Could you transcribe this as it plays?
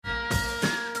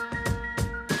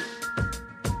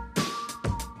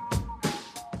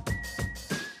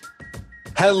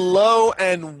Hello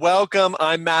and welcome.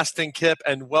 I'm Mastin Kipp,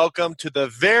 and welcome to the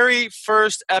very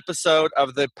first episode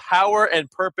of the Power and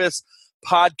Purpose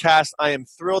podcast. I am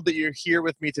thrilled that you're here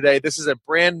with me today. This is a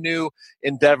brand new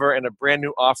endeavor and a brand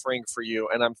new offering for you,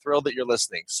 and I'm thrilled that you're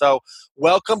listening. So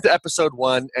welcome to episode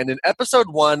 1. And in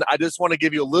episode 1, I just want to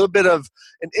give you a little bit of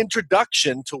an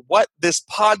introduction to what this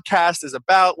podcast is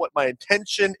about, what my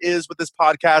intention is with this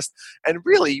podcast, and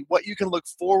really what you can look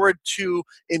forward to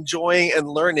enjoying and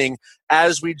learning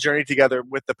as we journey together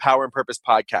with the Power and Purpose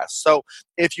podcast. So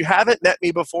if you haven't met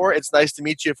me before, it's nice to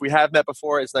meet you. If we have met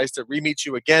before, it's nice to re-meet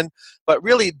you again. But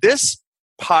really, this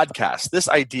podcast, this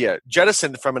idea,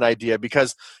 jettisoned from an idea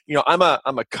because, I'm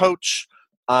a coach,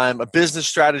 I'm a business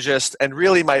strategist, and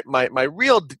really my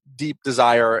real deep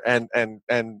desire and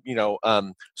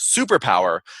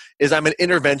superpower is I'm an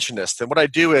interventionist. And what I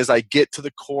do is I get to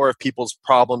the core of people's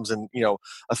problems in,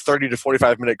 a 30 to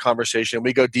 45 minute conversation.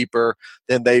 We go deeper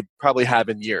than they probably have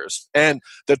in years. And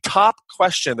the top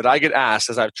question that I get asked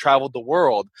as I've traveled the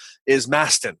world is,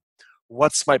 Mastin,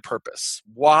 what's my purpose?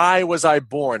 Why was I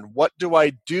born? What do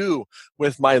I do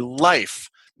with my life?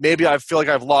 Maybe I feel like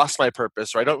I've lost my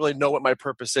purpose, or I don't really know what my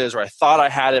purpose is, or I thought I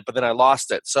had it, but then I lost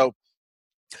it. So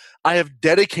I have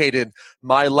dedicated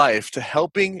my life to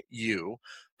helping you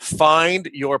find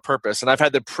your purpose. And I've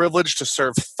had the privilege to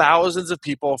serve thousands of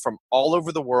people from all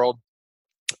over the world.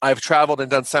 I've traveled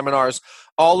and done seminars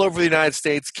all over the United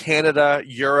States, Canada,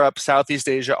 Europe, Southeast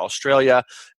Asia, Australia,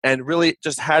 and really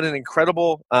just had an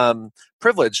incredible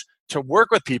privilege to work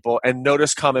with people and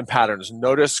notice common patterns,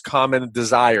 notice common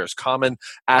desires, common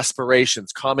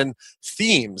aspirations, common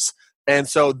themes. And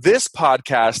so this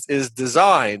podcast is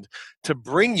designed to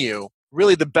bring you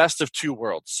really the best of two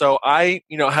worlds. So I,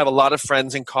 have a lot of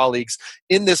friends and colleagues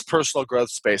in this personal growth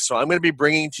space. So I'm going to be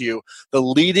bringing to you the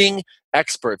leading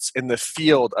experts in the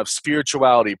field of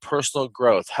spirituality, personal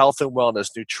growth, health and wellness,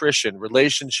 nutrition,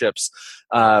 relationships,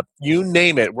 you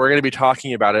name it. We're going to be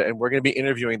talking about it, and we're going to be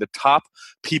interviewing the top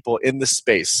people in the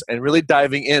space and really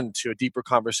diving into a deeper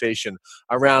conversation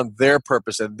around their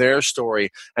purpose and their story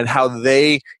and how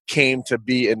they came to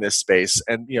be in this space.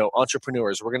 And,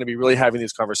 entrepreneurs, we're going to be really having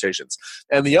these conversations.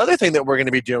 And the other thing that we're going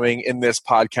to be doing in this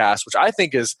podcast, which I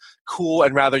think is cool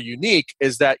and rather unique,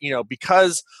 is that,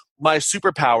 because my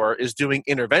superpower is doing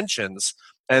interventions,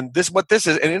 and what this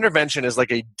is, an intervention is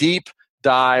like a deep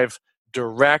dive,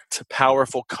 direct,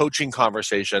 powerful coaching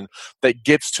conversation that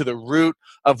gets to the root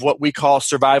of what we call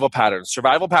survival patterns.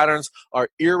 Survival patterns are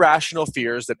irrational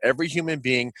fears that every human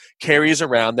being carries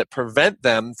around that prevent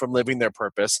them from living their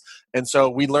purpose. And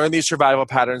so we learn these survival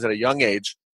patterns at a young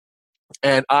age.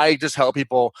 And I just help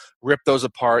people rip those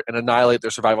apart and annihilate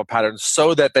their survival patterns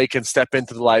so that they can step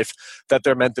into the life that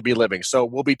they're meant to be living. So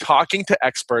we'll be talking to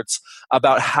experts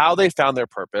about how they found their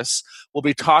purpose. We'll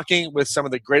be talking with some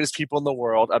of the greatest people in the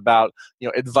world about,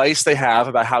 advice they have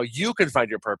about how you can find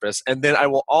your purpose. And then I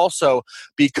will also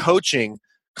be coaching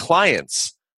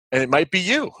clients. And it might be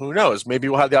you. Who knows? Maybe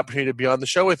we'll have the opportunity to be on the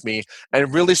show with me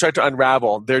and really start to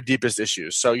unravel their deepest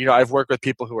issues. So, I've worked with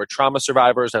people who are trauma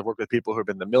survivors. I've worked with people who have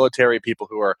been in the military, people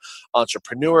who are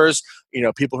entrepreneurs,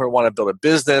 people who want to build a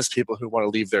business, people who want to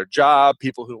leave their job,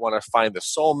 people who want to find the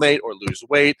soulmate or lose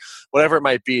weight, whatever it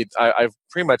might be. I've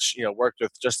pretty much, worked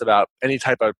with just about any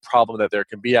type of problem that there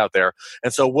can be out there.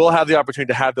 And so we'll have the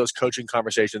opportunity to have those coaching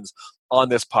conversations on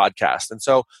this podcast. And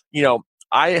so,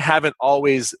 I haven't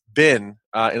always been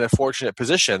in a fortunate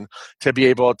position to be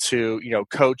able to,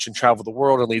 coach and travel the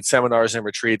world and lead seminars and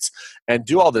retreats and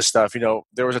do all this stuff.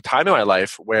 There was a time in my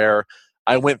life where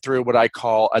I went through what I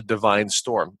call a divine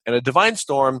storm. And a divine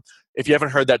storm, if you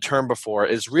haven't heard that term before,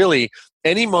 is really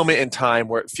any moment in time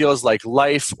where it feels like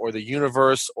life or the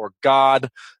universe or God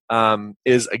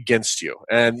is against you.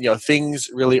 And, things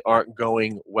really aren't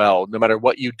going well. No matter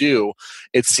what you do,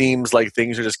 it seems like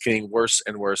things are just getting worse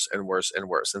and worse and worse and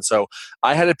worse. And so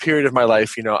I had a period of my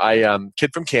life,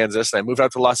 kid from Kansas, and I moved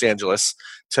out to Los Angeles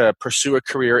to pursue a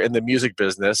career in the music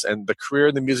business. And the career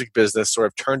in the music business sort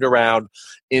of turned around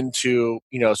into,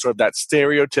 sort of that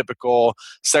stereotypical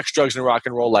sex, drugs, and rock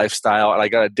and roll lifestyle. And I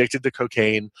got addicted to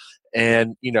cocaine.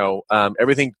 And,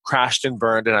 everything crashed and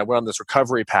burned, and I went on this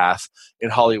recovery path in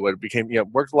Hollywood,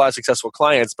 worked with a lot of successful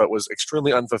clients, but was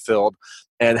extremely unfulfilled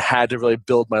and had to really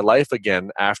build my life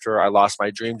again after I lost my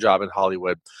dream job in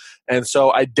Hollywood. And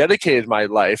so I dedicated my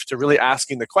life to really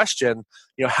asking the question,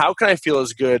 how can I feel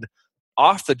as good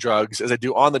off the drugs as I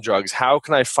do on the drugs? How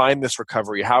can I find this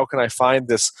recovery? How can I find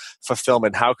this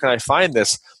fulfillment? How can I find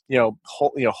this,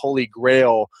 holy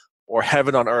grail or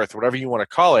heaven on earth, whatever you want to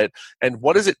call it? And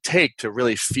what does it take to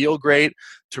really feel great,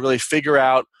 to really figure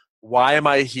out why am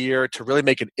I here, to really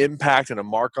make an impact and a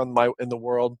mark in the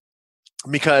world?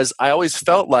 because I always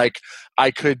felt like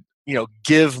I could,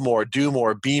 give more, do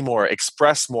more, be more,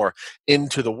 express more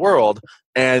into the world,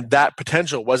 and that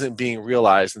potential wasn't being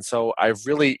realized. And so I've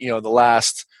really, the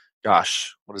last,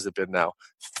 gosh, what has it been now?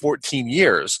 14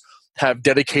 years have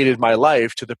dedicated my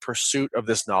life to the pursuit of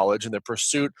this knowledge and the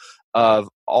pursuit of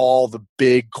all the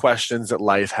big questions that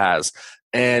life has.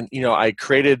 And I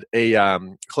created a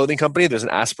clothing company. There's an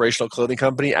aspirational clothing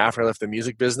company after I left the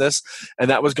music business, and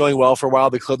that was going well for a while.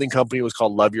 The clothing company was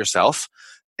called Love Yourself,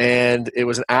 and it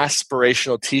was an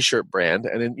aspirational T-shirt brand.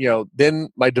 And then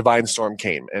my Divine Storm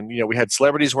came, and we had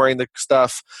celebrities wearing the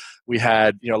stuff. We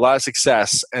had a lot of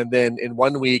success, and then in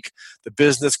 1 week, the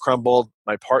business crumbled.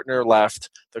 My partner left.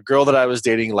 The girl that I was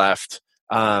dating left.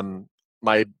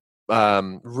 My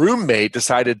roommate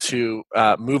decided to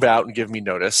move out and give me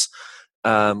notice.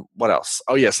 What else?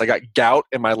 Oh yes, I got gout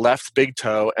in my left big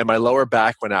toe and my lower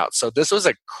back went out. So this was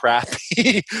a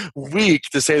crappy week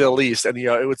to say the least. And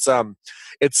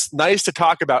it's nice to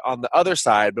talk about on the other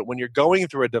side, but when you're going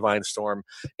through a divine storm,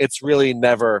 it's really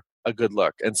never a good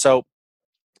look. And so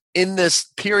in this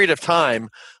period of time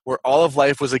where all of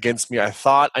life was against me, I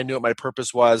thought I knew what my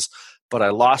purpose was, but I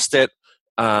lost it.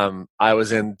 I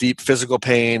was in deep physical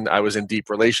pain. I was in deep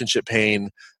relationship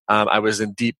pain. I was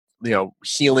in deep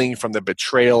healing from the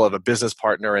betrayal of a business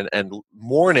partner and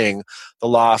mourning the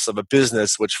loss of a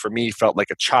business, which for me felt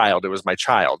like a child. It was my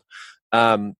child.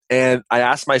 And I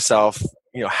asked myself,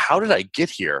 how did I get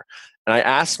here? And I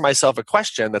asked myself a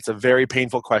question that's a very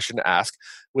painful question to ask,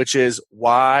 which is,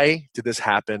 why did this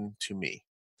happen to me?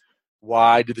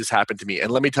 Why did this happen to me?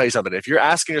 And let me tell you something. If you're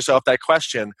asking yourself that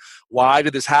question, why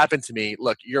did this happen to me?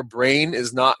 Look, your brain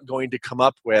is not going to come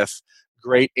up with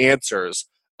great answers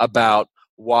about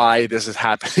why this is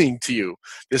happening to you.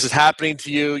 This is happening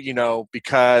to you,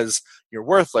 because you're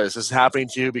worthless. This is happening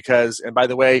to you because, and by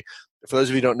the way, for those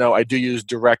of you who don't know, I do use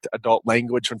direct adult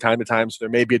language from time to time, so there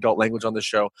may be adult language on the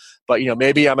show, but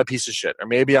maybe I'm a piece of shit, or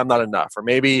maybe I'm not enough, or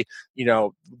maybe,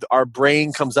 our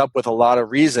brain comes up with a lot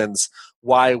of reasons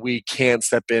why we can't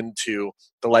step into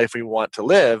the life we want to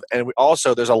live. And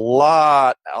there's a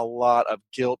lot of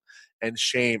guilt and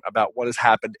shame about what has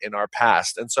happened in our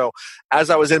past. And so as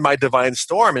I was in my divine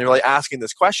storm and really asking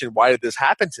this question, why did this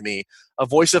happen to me? A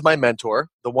voice of my mentor,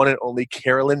 the one and only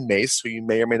Carolyn Mace, who you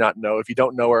may or may not know. If you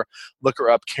don't know her, look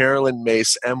her up, Carolyn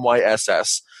Mace,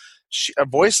 MYSS. A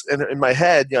voice in my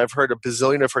head, I've heard a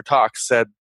bazillion of her talks, said,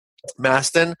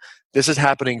 Mastin, this is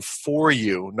happening for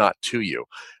you, not to you.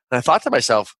 And I thought to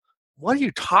myself, what are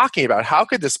you talking about? How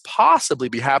could this possibly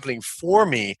be happening for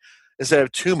me instead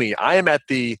of to me? I am at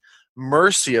the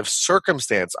mercy of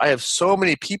circumstance. I have so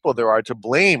many people there are to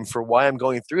blame for why I'm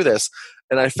going through this.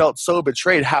 And I felt so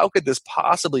betrayed. How could this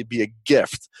possibly be a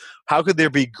gift? How could there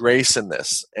be grace in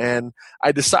this? And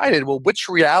I decided, well, which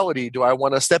reality do I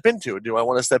want to step into? Do I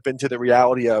want to step into the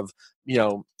reality of,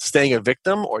 staying a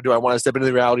victim, or do I want to step into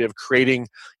the reality of creating,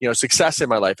 success in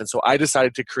my life? And so I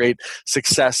decided to create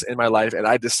success in my life. And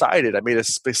I made a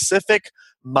specific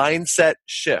mindset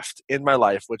shift in my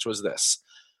life, which was this.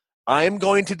 I'm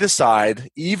going to decide,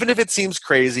 even if it seems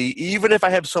crazy, even if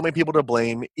I have so many people to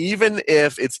blame, even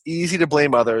if it's easy to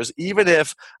blame others, even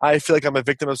if I feel like I'm a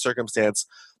victim of circumstance,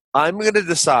 I'm going to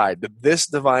decide that this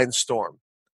divine storm,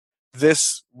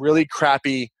 this really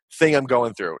crappy thing I'm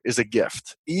going through, is a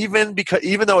gift. Even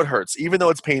though it hurts, even though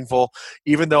it's painful,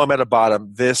 even though I'm at a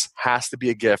bottom, this has to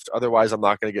be a gift. Otherwise, I'm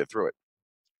not going to get through it.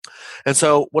 And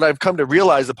so what I've come to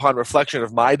realize upon reflection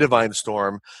of my divine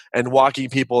storm and walking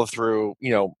people through,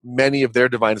 many of their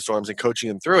divine storms and coaching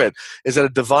them through it, is that a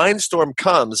divine storm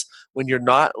comes when you're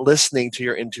not listening to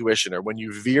your intuition, or when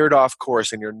you veered off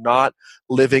course and you're not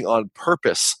living on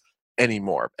purpose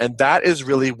anymore. And that is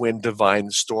really when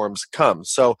divine storms come.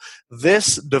 So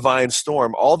this divine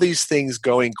storm, all these things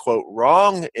going, quote,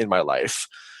 wrong in my life,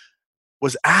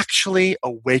 was actually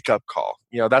a wake-up call.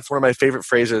 That's one of my favorite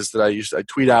phrases that I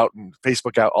tweet out and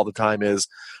Facebook out all the time is,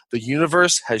 the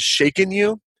universe has shaken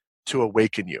you to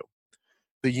awaken you.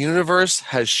 The universe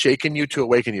has shaken you to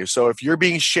awaken you. So if you're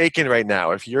being shaken right now,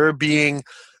 if you're being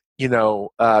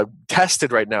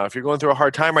tested right now, if you're going through a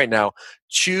hard time right now,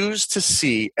 choose to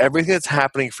see everything that's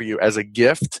happening for you as a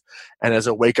gift and as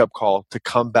a wake-up call to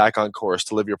come back on course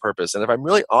to live your purpose. And if I'm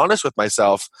really honest with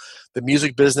myself, the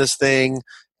music business thing,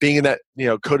 being in that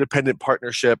codependent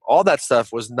partnership, all that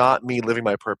stuff was not me living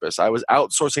my purpose. I was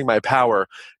outsourcing my power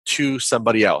to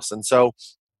somebody else. And so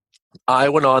I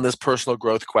went on this personal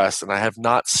growth quest and I have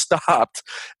not stopped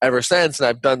ever since. And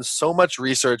I've done so much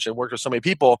research and worked with so many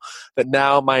people that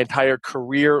now my entire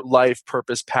career, life,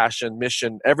 purpose, passion,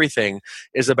 mission, everything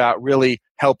is about really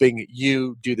helping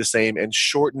you do the same and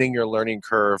shortening your learning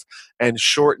curve and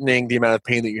shortening the amount of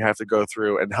pain that you have to go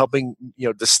through and helping,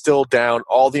 distill down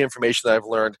all the information that I've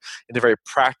learned into very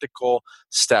practical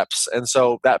steps. And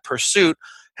so that pursuit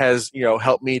has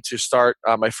helped me to start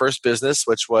my first business,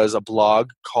 which was a blog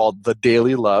called The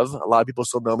Daily Love. A lot of people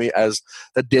still know me as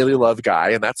the Daily Love guy,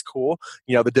 and that's cool.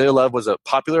 The Daily Love was a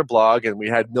popular blog, and we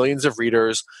had millions of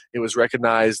readers. It was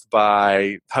recognized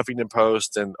by Huffington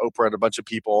Post and Oprah and a bunch of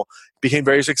people. It became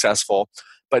very successful.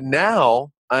 But now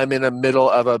I'm in the middle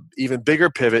of a even bigger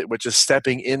pivot, which is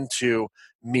stepping into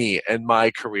me and my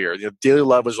career. Daily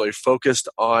Love was really focused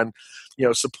on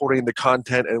supporting the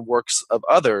content and works of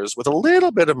others with a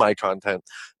little bit of my content.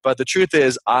 But the truth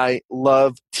is, I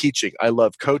love teaching. I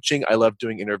love coaching. I love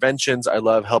doing interventions. I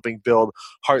love helping build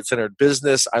heart-centered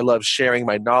business. I love sharing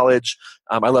my knowledge.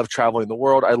 I love traveling the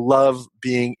world. I love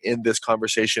being in this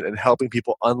conversation and helping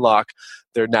people unlock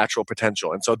their natural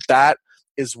potential. And so that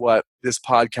is what this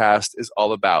podcast is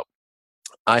all about.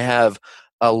 I have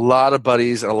a lot of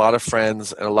buddies and a lot of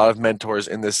friends and a lot of mentors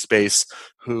in this space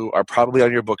who are probably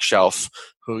on your bookshelf,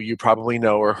 who you probably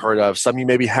know or heard of, some you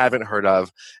maybe haven't heard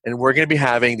of. And we're going to be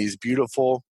having these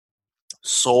beautiful,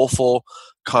 soulful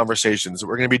conversations.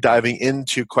 We're going to be diving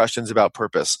into questions about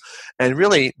purpose. And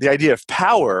really, the idea of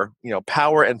power,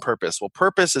 power and purpose. Well,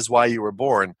 purpose is why you were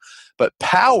born, but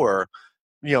power,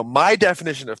 my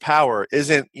definition of power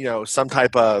isn't, some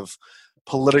type of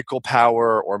political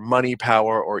power or money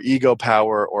power or ego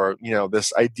power or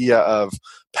this idea of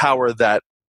power that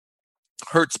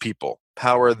hurts people,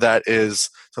 power that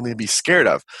is something to be scared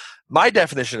of. My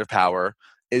definition of power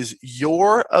is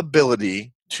your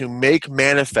ability to make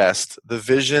manifest the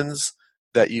visions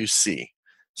that you see.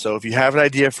 So if you have an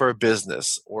idea for a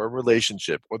business or a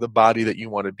relationship or the body that you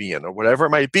want to be in or whatever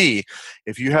it might be,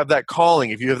 if you have that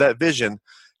calling, if you have that vision,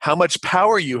 how much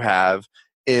power you have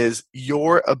is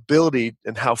your ability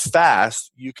and how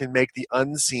fast you can make the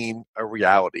unseen a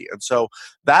reality. And so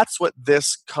that's what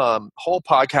this whole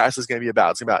podcast is going to be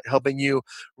about. It's about helping you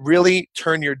really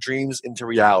turn your dreams into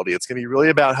reality. It's going to be really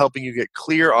about helping you get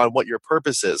clear on what your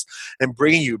purpose is and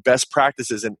bringing you best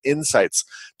practices and insights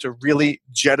to really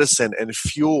jettison and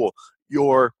fuel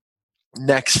your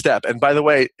next step. And by the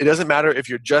way, it doesn't matter if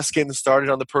you're just getting started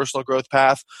on the personal growth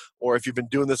path or if you've been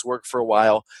doing this work for a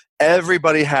while.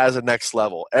 Everybody has a next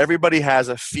level. Everybody has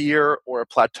a fear or a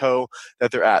plateau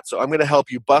that they're at. So I'm going to help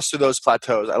you bust through those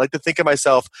plateaus. I like to think of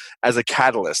myself as a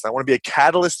catalyst. I want to be a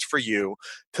catalyst for you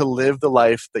to live the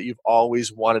life that you've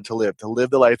always wanted to live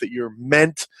the life that you're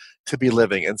meant to be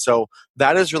living. And so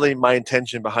that is really my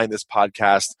intention behind this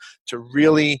podcast, to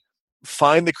really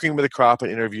find the cream of the crop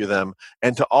and interview them,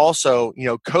 and to also,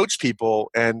 coach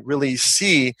people and really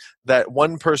see that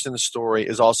one person's story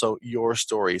is also your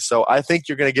story. So I think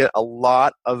you're going to get a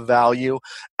lot of value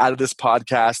out of this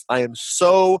podcast. I am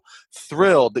so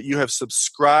thrilled that you have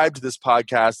subscribed to this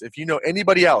podcast. If you know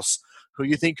anybody else who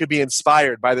you think could be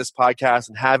inspired by this podcast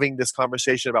and having this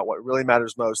conversation about what really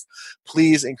matters most,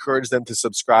 please encourage them to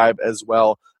subscribe as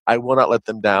well. I will not let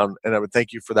them down, and I would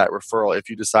thank you for that referral.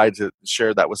 If you decide to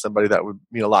share that with somebody, that would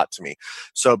mean a lot to me.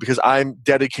 So because I'm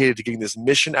dedicated to getting this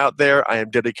mission out there, I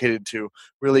am dedicated to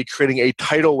really creating a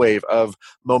tidal wave of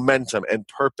momentum and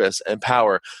purpose and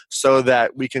power so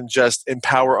that we can just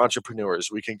empower entrepreneurs.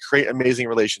 We can create amazing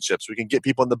relationships. We can get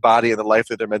people in the body and the life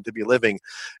that they're meant to be living.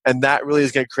 And that really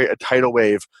is going to create a tidal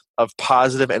wave of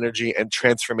positive energy and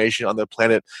transformation on the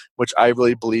planet, which I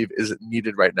really believe is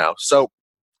needed right now. So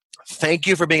thank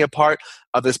you for being a part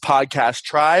of this podcast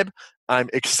tribe.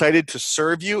 I'm excited to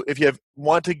serve you. If you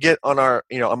want to get on our,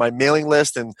 on my mailing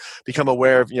list and become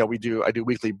aware of, I do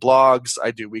weekly blogs, I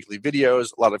do weekly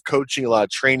videos, a lot of coaching, a lot of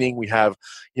training. We have,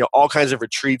 all kinds of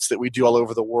retreats that we do all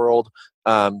over the world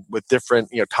with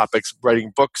different, topics,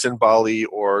 writing books in Bali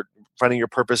or finding your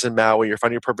purpose in Maui or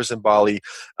finding your purpose in Bali,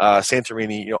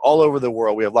 Santorini, all over the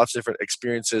world. We have lots of different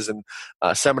experiences and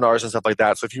seminars and stuff like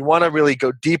that. So if you want to really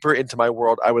go deeper into my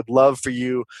world, I would love for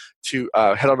you to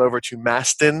head on over to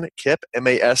Mastin, Kipp,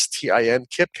 Mastin,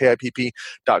 Kipp,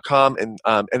 KIPP.com, and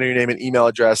enter your name and email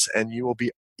address, and you will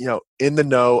be in the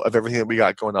know of everything that we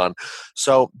got going on.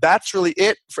 So that's really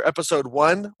it for episode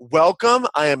 1. Welcome.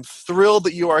 I am thrilled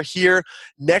that you are here.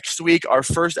 Next week, our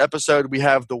first episode, we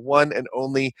have the one and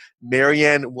only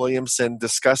Marianne Williamson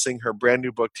discussing her brand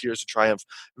new book, Tears to Triumph.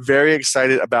 Very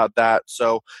excited about that.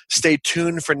 So stay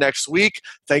tuned for next week.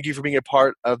 Thank you for being a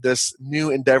part of this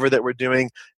new endeavor that we're doing.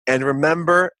 And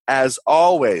remember, as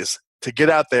always, to get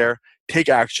out there, take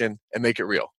action, and make it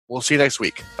real. We'll see you next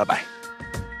week. Bye-bye.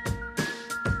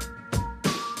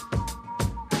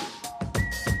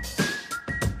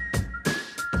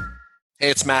 Hey,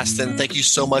 it's Mastin. Thank you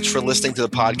so much for listening to the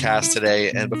podcast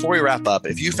today. And before we wrap up,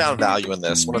 if you found value in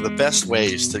this, one of the best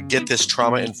ways to get this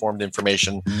trauma-informed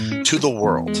information to the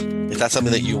world, if that's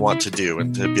something that you want to do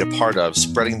and to be a part of,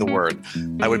 spreading the word,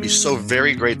 I would be so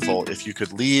very grateful if you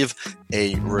could leave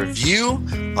a review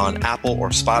on Apple or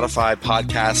Spotify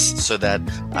podcasts so that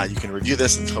you can review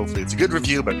this, and hopefully it's a good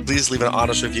review, but please leave an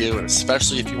honest review. And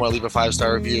especially if you want to leave a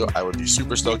 5-star review, I would be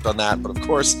super stoked on that. But of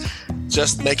course,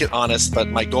 just make it honest. But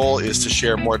my goal is to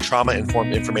share more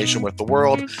trauma-informed information with the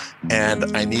world,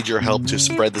 and I need your help to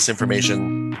spread this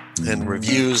information, and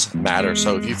reviews matter.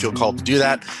 So if you feel called to do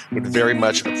that, would very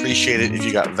much appreciate it. If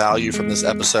you got value from this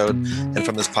episode and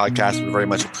from this podcast, would very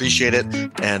much appreciate it.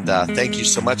 And thank you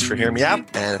so much for hearing me out.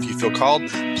 And if you feel called,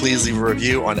 please leave a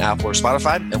review on Apple or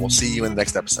Spotify, and we'll see you in the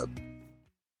next episode.